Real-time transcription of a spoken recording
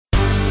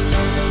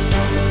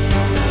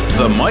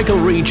The Michael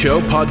Reid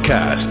Show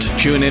podcast.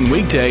 Tune in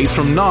weekdays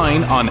from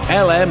 9 on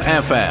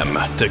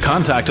LMFM. To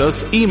contact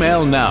us,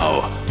 email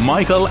now,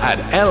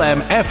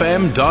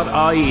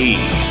 michael@lmfm.ie.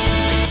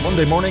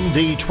 Monday morning,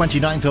 the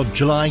 29th of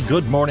July.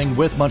 Good morning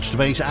with much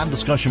debate and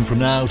discussion from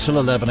now till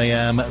 11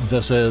 a.m.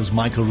 This is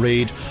Michael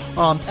Reid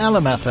on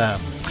LMFM.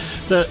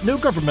 The new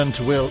government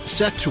will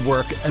set to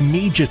work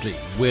immediately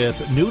with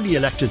newly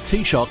elected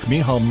Taoiseach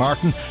Micheál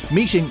Martin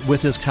meeting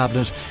with his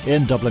cabinet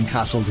in Dublin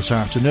Castle this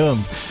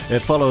afternoon.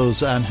 It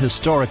follows an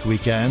historic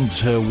weekend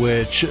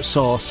which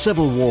saw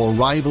Civil War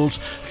rivals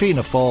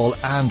Fianna Fáil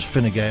and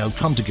Fine Gael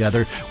come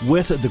together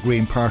with the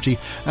Green Party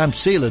and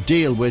seal a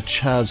deal which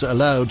has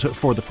allowed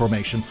for the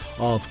formation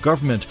of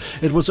government.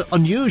 It was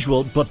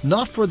unusual, but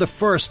not for the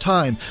first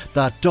time,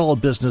 that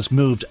Dáil business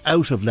moved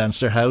out of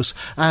Leinster House,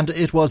 and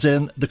it was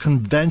in the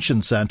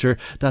Convention Centre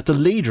that the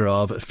leader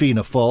of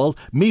Fianna Fáil,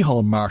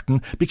 Micheál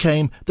Martin,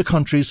 became the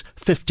country's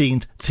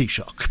 15th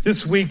Taoiseach.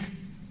 This week,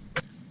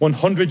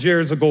 100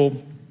 years ago,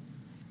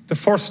 the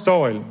first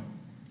Dáil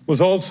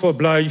was also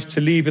obliged to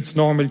leave its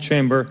normal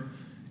chamber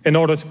in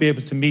order to be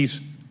able to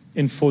meet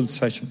in full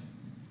session.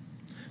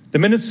 The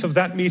minutes of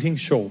that meeting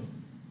show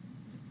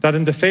that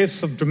in the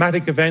face of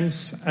dramatic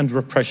events and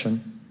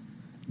repression,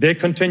 they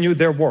continued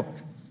their work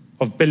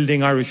of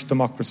building Irish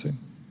democracy.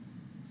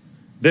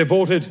 They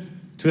voted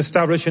to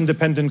establish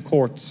independent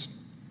courts.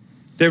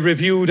 They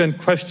reviewed and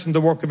questioned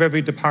the work of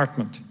every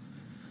department.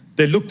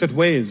 They looked at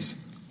ways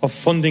of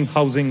funding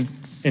housing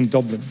in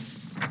Dublin.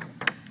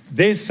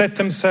 They set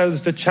themselves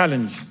the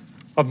challenge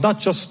of not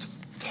just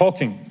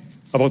talking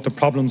about the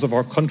problems of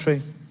our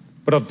country,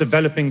 but of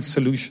developing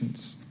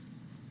solutions.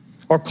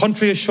 Our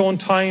country has shown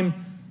time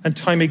and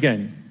time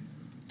again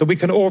that we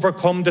can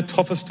overcome the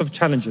toughest of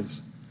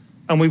challenges,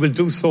 and we will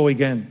do so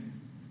again.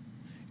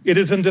 It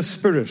is in the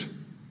spirit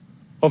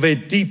of a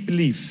deep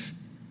belief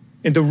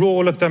in the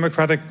role of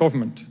democratic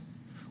government,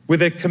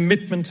 with a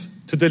commitment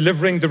to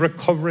delivering the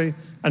recovery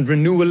and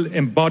renewal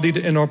embodied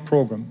in our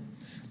programme,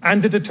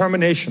 and the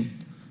determination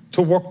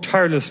to work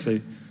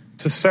tirelessly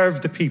to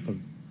serve the people,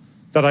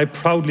 that I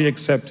proudly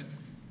accept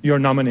your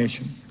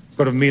nomination.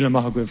 Gurv Míle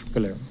Maithagibh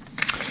Galéir.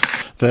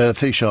 The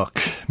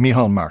Taoiseach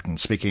Micheál Martin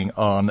speaking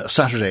on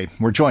Saturday.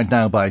 We're joined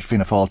now by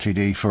Fianna Fáil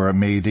TD for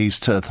Meath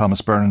East,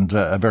 Thomas Byrne.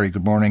 A very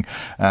good morning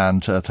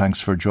and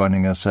thanks for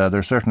joining us.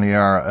 There certainly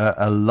are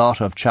a lot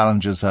of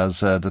challenges,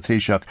 as the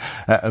Taoiseach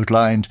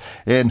outlined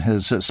in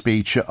his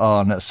speech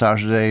on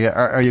Saturday.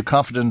 Are you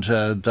confident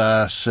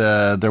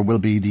that there will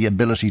be the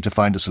ability to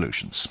find the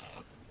solutions?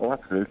 Oh,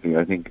 absolutely.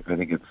 I think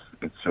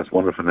it's just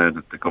wonderful now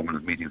that the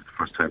government is meeting for the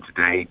first time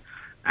today.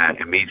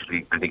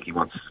 Immediately, I think he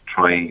wants to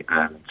try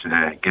and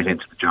get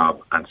into the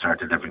job and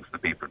start delivering to the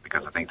people,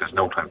 because I think there's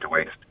no time to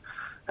waste.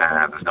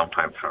 There's no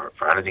time for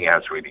anything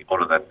else really,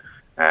 other than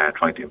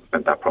trying to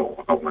implement that program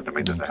of government. I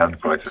mean, there's a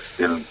health crisis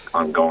still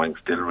ongoing,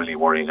 still really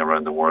worrying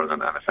around the world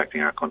and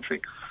affecting our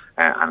country,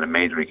 and a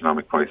major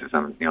economic crisis.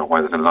 And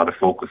while there's a lot of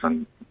focus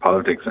on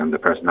politics and the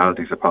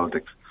personalities of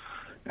politics,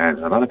 and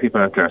there's a lot of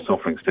people out there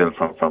suffering still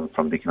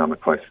from the economic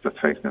crisis that's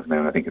facing us now.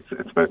 And I think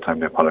it's about time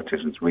that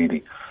politicians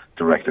really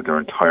directed their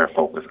entire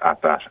focus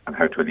at that and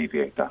how to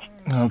alleviate that.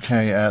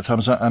 OK,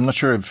 Thomas, I'm not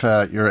sure if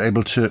you're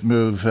able to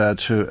move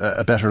to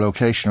a better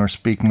location or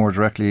speak more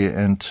directly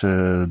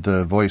into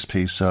the voice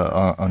piece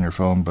on your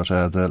phone, but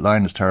the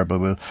line is terrible.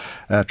 We'll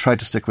try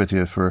to stick with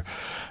you for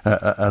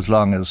as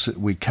long as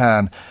we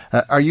can.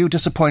 Are you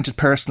disappointed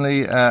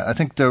personally? I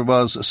think there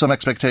was some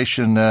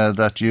expectation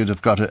that you'd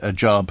have got a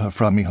job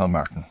from Micheál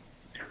Martin.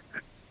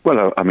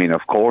 Well, I mean,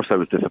 of course I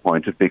was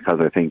disappointed, because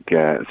I think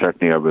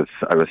certainly I was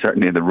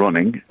certainly in the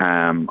running.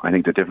 I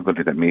think the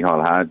difficulty that the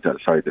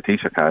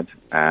Taoiseach had,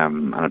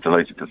 and I'm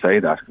delighted to say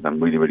that, because I'm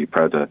really, really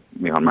proud that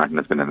Micheál Martin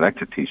has been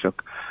elected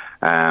Taoiseach.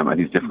 And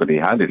his difficulty he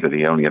had is that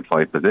he only had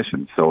 5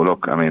 positions. So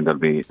look, I mean, there'll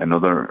be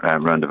another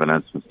round of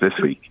announcements this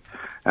week.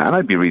 And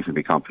I'd be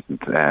reasonably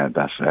confident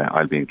that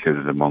I'll be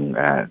included among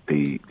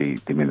the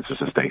Ministers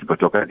of State.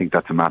 But look, I think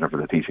that's a matter for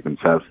the Taoiseach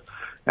himself.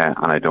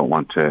 And I don't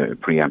want to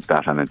preempt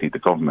that, and indeed the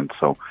government.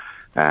 So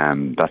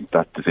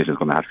that decision is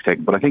going to have to be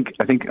taken. But I think,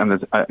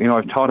 and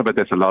I've thought about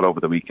this a lot over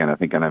the weekend. I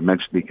think, and I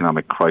mentioned the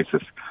economic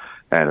crisis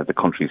that the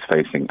country is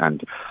facing,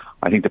 and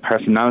I think the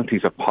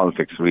personalities of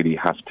politics really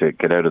have to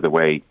get out of the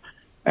way,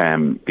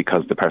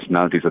 because the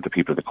personalities of the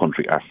people of the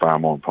country are far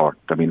more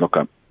important. I mean, look,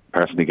 I'm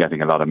personally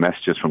getting a lot of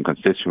messages from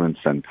constituents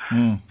and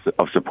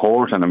of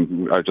support,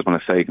 and I just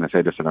want to say,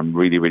 that I'm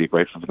really, really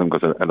grateful for them,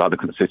 because a lot of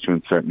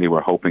constituents certainly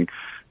were hoping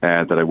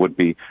that I would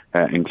be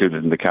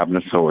included in the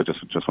cabinet. So I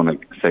just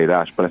want to say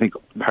that. But I think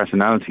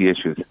personality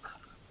issues,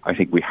 I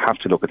think we have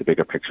to look at the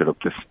bigger picture. Look,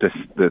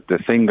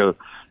 the single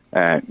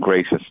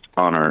greatest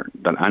honour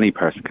that any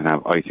person can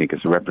have, I think,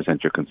 is to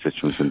represent your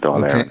constituents in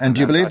Dáil Éireann. And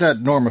do you believe that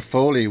Norma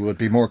Foley would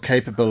be more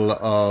capable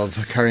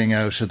of carrying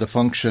out the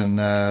function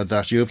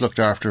that you've looked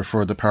after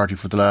for the party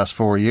for the last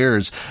 4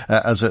 years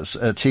as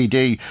a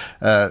TD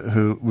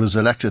who was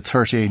elected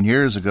 13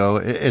 years ago?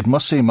 It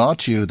must seem odd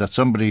to you that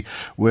somebody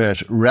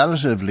with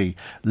relatively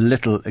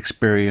little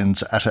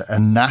experience at a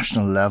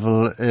national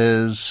level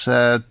is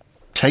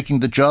taking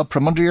the job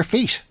from under your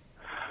feet.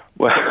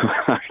 Well,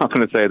 I'm not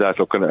going to say that.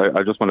 Look,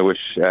 I just want to wish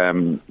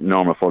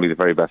Norma Foley the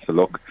very best of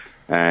luck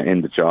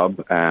in the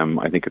job.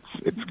 I think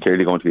it's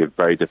clearly going to be a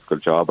very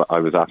difficult job. I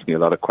was asking a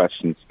lot of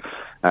questions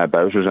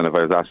about it, and if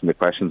I was asking the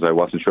questions, I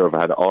wasn't sure if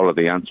I had all of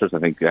the answers. I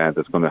think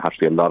there's going to have to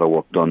be a lot of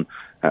work done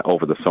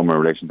over the summer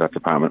in relation to that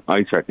department.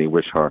 I certainly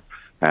wish her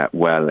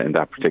well in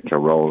that particular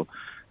role.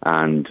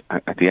 And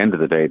at the end of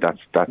the day,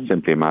 that's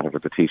simply a matter for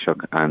the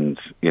Taoiseach. And,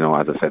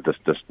 as I said,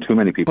 there's too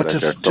many people out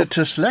there.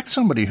 To select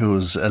somebody who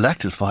was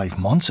elected 5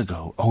 months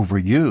ago over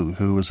you,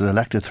 who was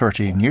elected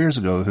 13 years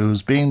ago,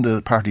 who's been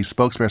the party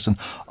spokesperson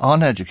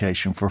on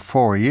education for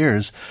 4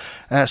 years,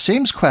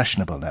 seems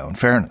questionable now, in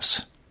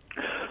fairness.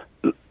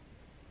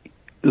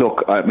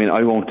 Look, I mean,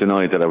 I won't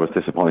deny that I was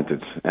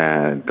disappointed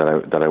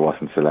that I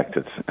wasn't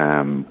selected,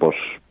 but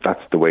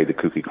that's the way the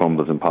cookie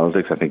crumbles in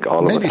politics. I think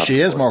all of us. Maybe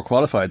she is more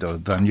qualified though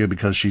than you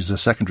because she's a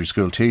secondary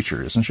school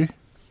teacher, isn't she?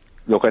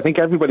 Look, I think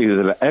everybody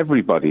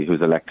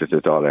who's elected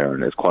to Dáil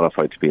Éireann is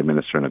qualified to be a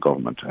minister in a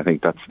government. I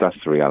think that's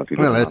the reality.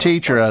 Well, a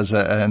teacher as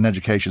an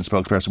education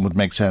spokesperson would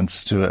make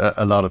sense to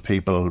a lot of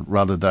people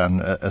rather than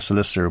a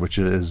solicitor, which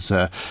is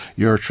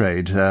your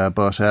trade.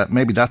 But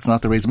maybe that's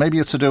not the reason. Maybe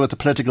it's to do with the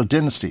political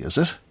dynasty, is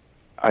it?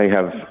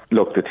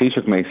 Look, the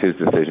Taoiseach makes his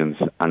decisions,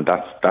 and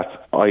that's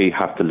I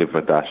have to live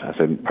with that. I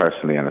said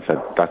personally, and I said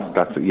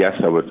that's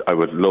yes, I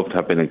would love to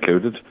have been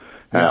included.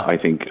 Yeah. I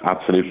think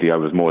absolutely I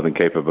was more than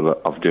capable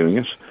of doing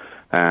it.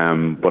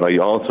 But I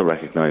also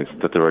recognise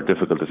that there are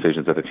difficult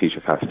decisions that a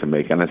Taoiseach has to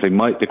make, and I say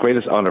the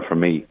greatest honour for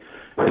me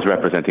is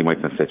representing my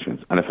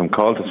constituents. And if I'm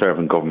called to serve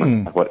in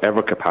government at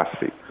whatever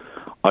capacity,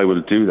 I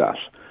will do that.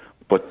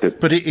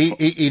 But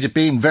he'd have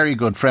been very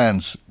good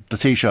friends, the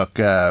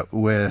Taoiseach,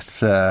 with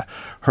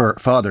her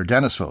father,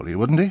 Denis Foley,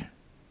 wouldn't he?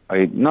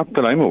 Not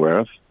that I'm aware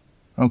of.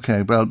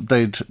 OK, well,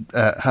 they'd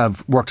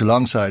have worked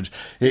alongside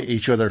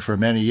each other for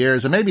many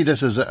years. And maybe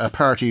this is a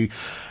party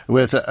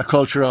with a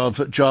culture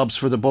of jobs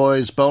for the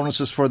boys,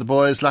 bonuses for the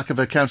boys, lack of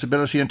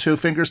accountability and two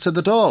fingers to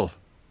the Dáil.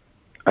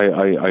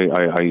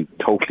 I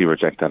totally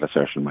reject that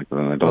assertion, Michael,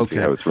 and I don't see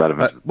how it's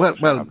relevant.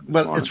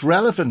 Well, it's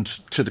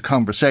relevant to the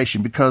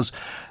conversation because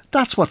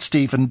that's what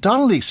Stephen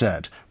Donnelly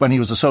said when he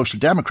was a Social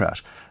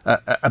Democrat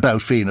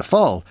about Fianna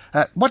Fáil.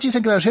 What do you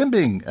think about him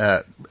being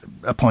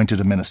appointed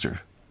a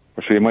minister?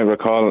 Well, you might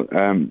recall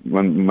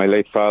when my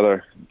late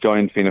father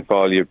joined Fianna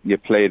Fáil, you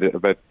played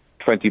about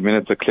 20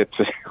 minutes of clips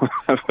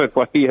about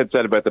what he had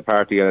said about the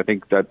party, and I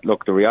think that,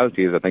 look, the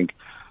reality is, I think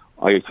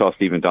I saw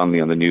Stephen Donnelly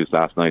on the news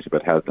last night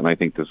about health, and I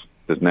think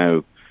there's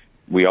now,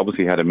 we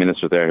obviously had a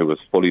minister there who was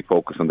fully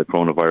focused on the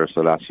coronavirus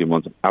the last few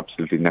months,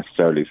 absolutely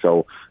necessarily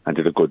so, and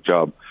did a good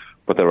job.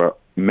 But there are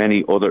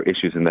many other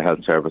issues in the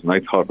health service, and I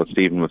thought what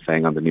Stephen was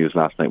saying on the news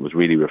last night was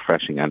really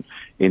refreshing and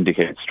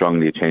indicated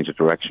strongly a change of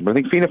direction. But I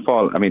think Fianna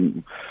Fáil, I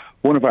mean,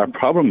 one of our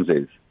problems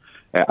is,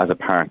 as a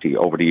party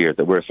over the years,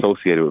 that we're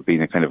associated with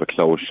being a kind of a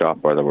closed shop,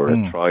 or that we're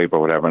a tribe or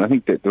whatever. And I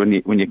think that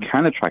when you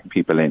can attract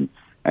people in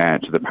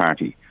to the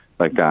party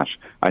like that,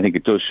 I think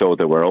it does show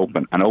that we're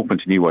open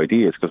to new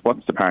ideas, because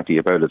what's the party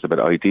about? It's about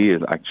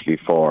ideas actually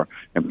for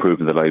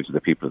improving the lives of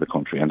the people of the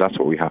country, and that's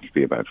what we have to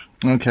be about.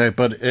 OK,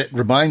 but it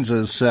reminds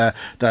us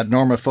that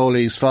Norma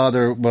Foley's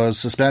father was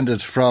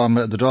suspended from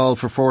the Dáil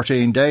for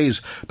 14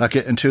 days back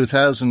in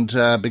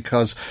 2000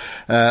 because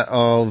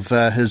of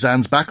his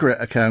Anne's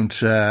Baccarat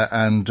account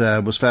and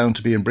was found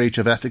to be in breach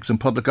of ethics in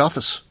public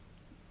office.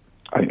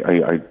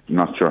 I'm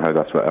not sure how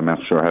I'm not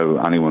sure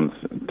how anyone's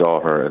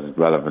daughter is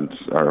relevant,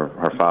 or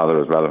her father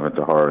is relevant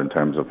to her in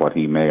terms of what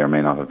he may or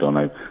may not have done.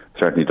 I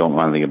certainly don't know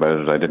anything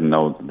about it. I didn't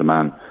know the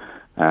man,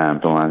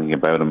 don't know anything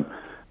about him.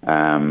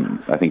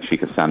 I think she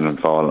could stand and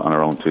fall on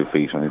her own 2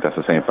 feet. I think that's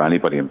the same for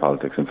anybody in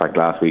politics. In fact,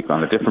 last week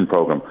on a different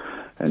programme,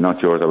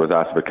 not yours, I was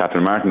asked about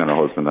Catherine Martin and her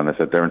husband, and I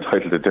said they're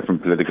entitled to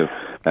different political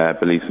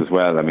beliefs as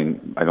well. I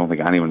mean, I don't think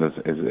anyone is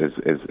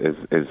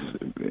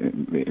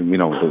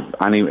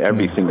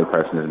every single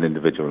person is an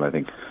individual, I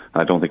think.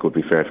 And I don't think it would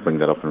be fair to bring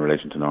that up in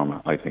relation to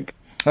Norma, I think.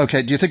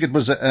 OK, do you think it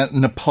was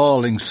an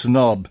appalling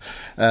snub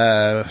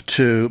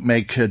to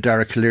make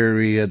Dara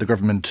Calleary the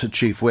government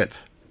chief whip?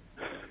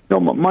 No,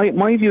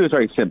 my view is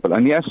very simple,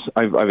 and yes,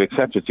 I've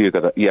accepted to you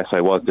that yes,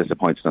 I was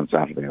disappointed on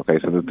Saturday. Okay,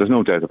 so there's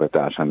no doubt about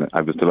that, and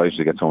I was delighted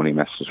to get so many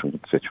messages from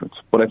constituents.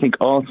 But I think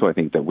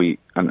that we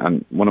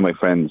and one of my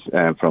friends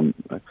from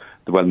the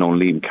well-known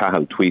Liam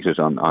Cahill tweeted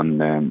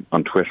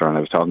on Twitter, and I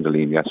was talking to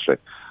Liam yesterday.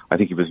 I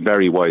think he was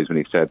very wise when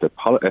he said that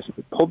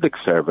public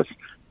service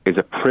is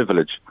a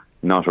privilege,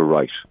 not a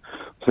right.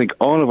 I think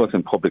all of us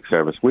in public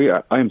service,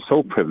 I am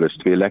so privileged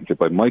to be elected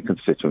by my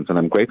constituents, and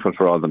I'm grateful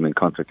for all of them in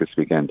contact this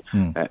weekend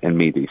in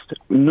Meath East.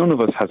 None of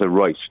us has a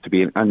right to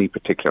be in any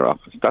particular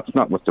office. That's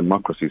not what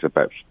democracy is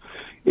about.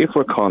 If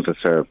we're called to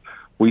serve,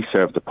 we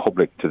serve the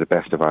public to the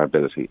best of our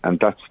ability, and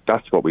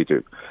that's what we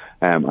do.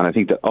 And I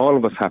think that all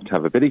of us have to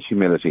have a bit of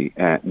humility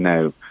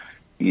now,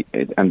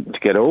 and to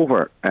get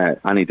over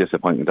any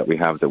disappointment that we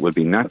have that will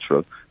be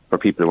natural for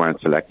people who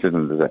aren't selected.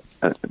 And there's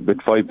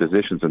with 5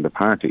 positions in the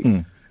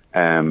party,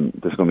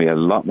 there's going to be a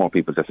lot more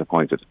people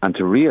disappointed, and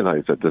to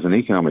realise that there's an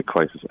economic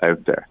crisis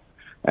out there,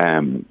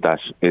 that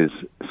is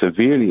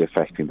severely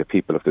affecting the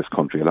people of this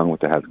country along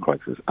with the health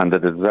crisis, and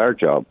that it is our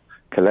job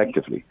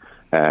collectively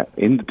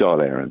in the Dáil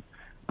Éireann,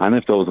 and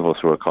if those of us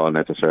who are called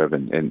now to serve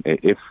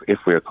if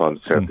we are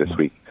called to serve this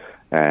week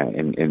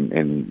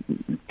in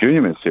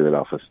junior ministerial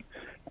office,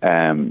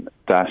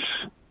 that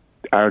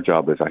our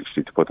job is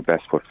actually to put the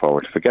best foot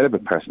forward. Forget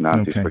about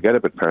personalities, forget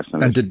about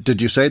personalities. And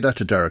did you say that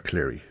to Derek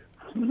Cleary?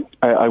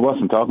 I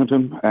wasn't talking to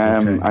him,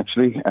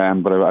 actually,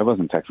 but I was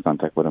in text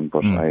contact with him.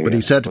 But he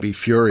said to be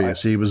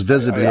furious. He was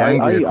visibly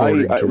angry,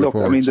 according to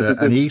reports.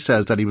 And he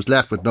says that he was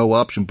left with no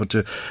option but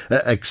to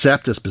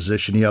accept this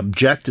position. He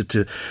objected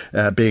to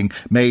being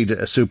made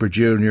a Super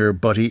Junior,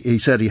 but he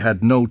said he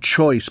had no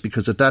choice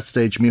because at that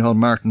stage, Micheál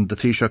Martin, the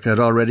Taoiseach, had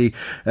already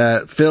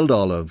filled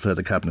all of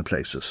the cabinet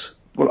places.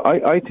 Well,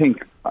 I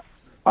think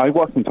I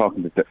wasn't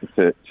talking to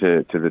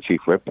the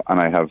Chief Whip, and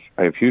I have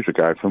huge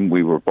regard for him.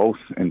 We were both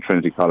in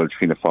Trinity College,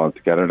 Fianna Fáil,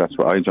 together. That's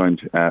where I joined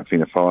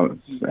Fianna Fáil,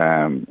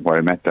 where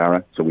I met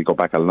Dara. So we go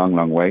back a long,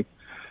 long way.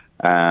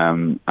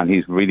 And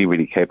he's really,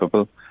 really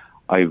capable.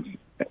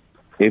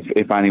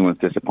 If anyone's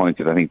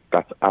disappointed, I think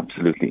that's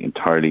absolutely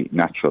entirely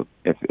natural.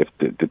 If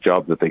the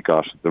job that they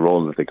got, the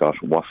role that they got,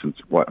 wasn't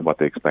what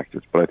they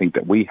expected. But I think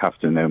that we have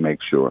to now make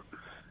sure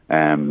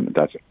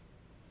that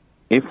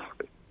if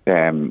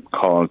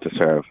called to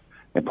serve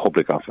in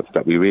public office,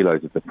 that we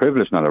realise it's a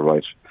privilege, not a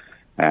right,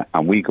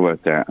 and we go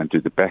out there and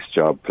do the best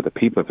job for the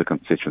people of the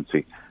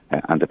constituency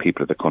and the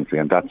people of the country,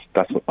 and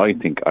that's what I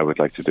think I would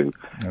like to do.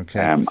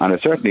 And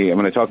it certainly,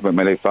 when I talk about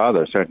my late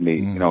father, certainly,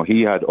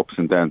 he had ups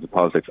and downs in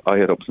politics. I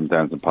had ups and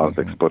downs in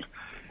politics, but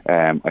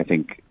I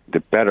think the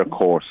better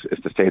course is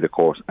to stay the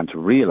course and to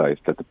realise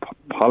that the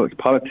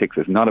politics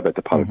is not about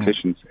the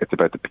politicians, it's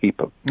about the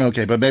people.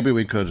 Okay, but maybe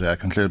we could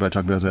conclude by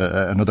talking about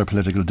another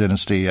political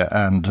dynasty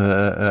and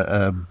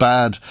a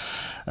bad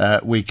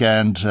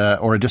weekend,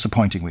 or a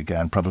disappointing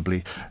weekend,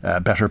 probably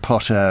better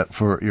put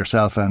for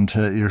yourself and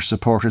your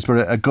supporters,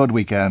 but a good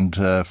weekend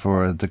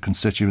for the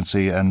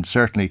constituency, and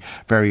certainly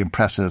very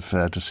impressive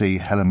to see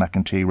Helen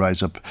McEntee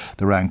rise up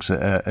the ranks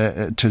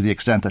to the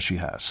extent that she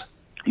has.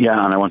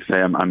 Yeah, and I want to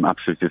say I'm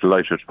absolutely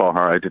delighted for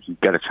her. I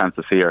didn't get a chance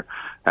to see her.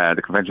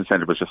 The convention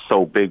centre was just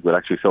so big with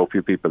actually so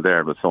few people there.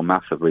 It was so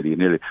massive, really.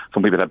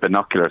 Some people had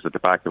binoculars at the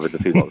back of it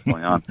to see what was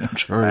going on.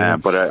 Sure,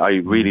 but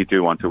I really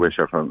do want to wish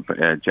her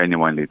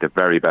genuinely the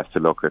very best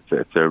of luck.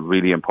 It's a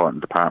really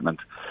important department.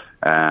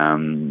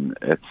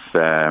 There's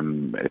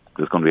going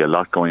to be a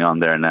lot going on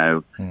there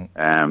now.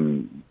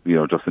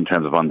 Just in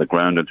terms of on the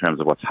ground, in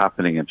terms of what's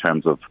happening, in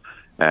terms of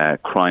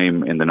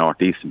crime in the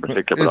northeast in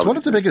particular. It's one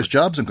of the biggest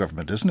jobs in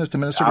government, isn't it? The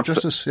Minister for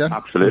Justice. Yeah,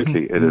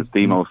 absolutely. It is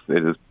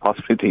it is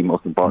possibly the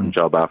most important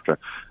job after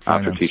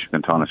Taoiseach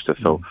and Taoiseach.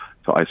 So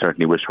I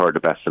certainly wish her the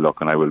best of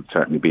luck, and I will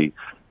certainly be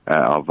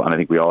and I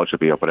think we all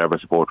should be of whatever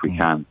support we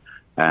can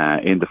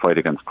in the fight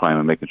against crime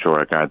and making sure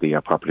our Gardaí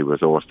are properly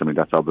resourced. I mean,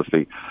 that's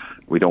obviously,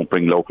 we don't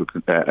bring local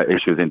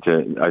issues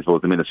into, I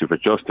suppose, the Ministry for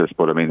Justice,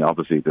 but I mean,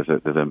 obviously there's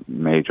a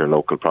major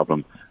local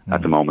problem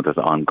at the moment that's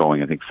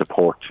ongoing. I think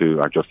support to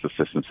our justice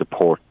system,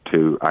 support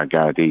to our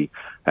Gardaí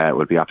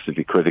will be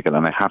absolutely critical.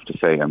 And I have to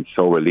say, I'm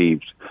so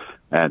relieved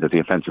that the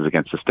Offences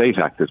Against the State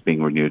Act is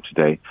being renewed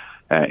today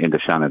in the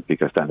Shannon,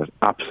 because that is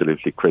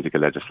absolutely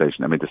critical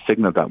legislation. I mean, the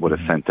signal that would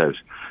have sent out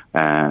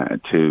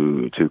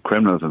to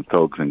criminals and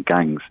thugs and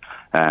gangs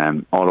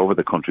all over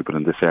the country, but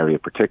in this area,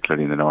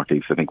 particularly in the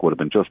northeast, I think would have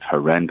been just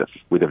horrendous.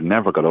 We'd have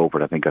never got over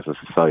it, I think, as a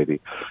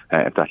society,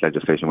 if that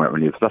legislation weren't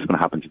renewed. So that's going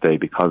to happen today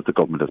because the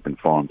government has been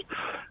formed,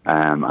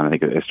 and I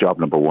think it's job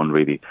number one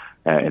really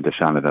in the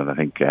Shannon, and I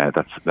think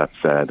that's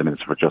the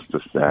Minister for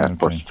Justice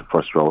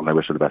first role, and I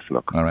wish her the best of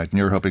luck. All right, and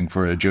you're hoping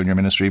for a junior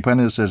ministry.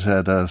 When is it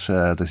that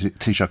the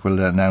Taoiseach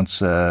will announce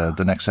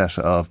the next set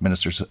of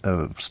Ministers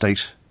of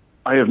State?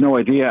 I have no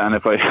idea, and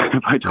if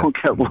I don't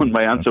get one,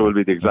 my answer will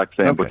be the exact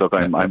same. Okay. But look,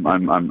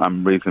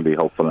 I'm reasonably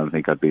hopeful, and I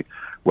think I'd be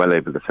well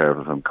able to serve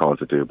if I'm called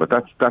to do. But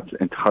that's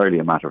entirely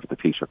a matter for the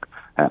Taoiseach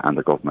and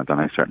the government,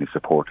 and I certainly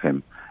support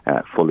him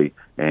fully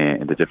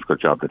in the difficult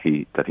job that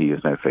he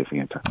is now facing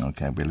into.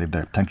 Okay, we'll leave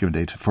there. Thank you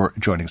indeed for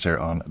joining us here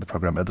on the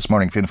programme this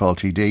morning. Fianna Fáil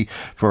TD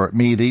for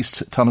Meath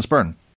East, Thomas Byrne.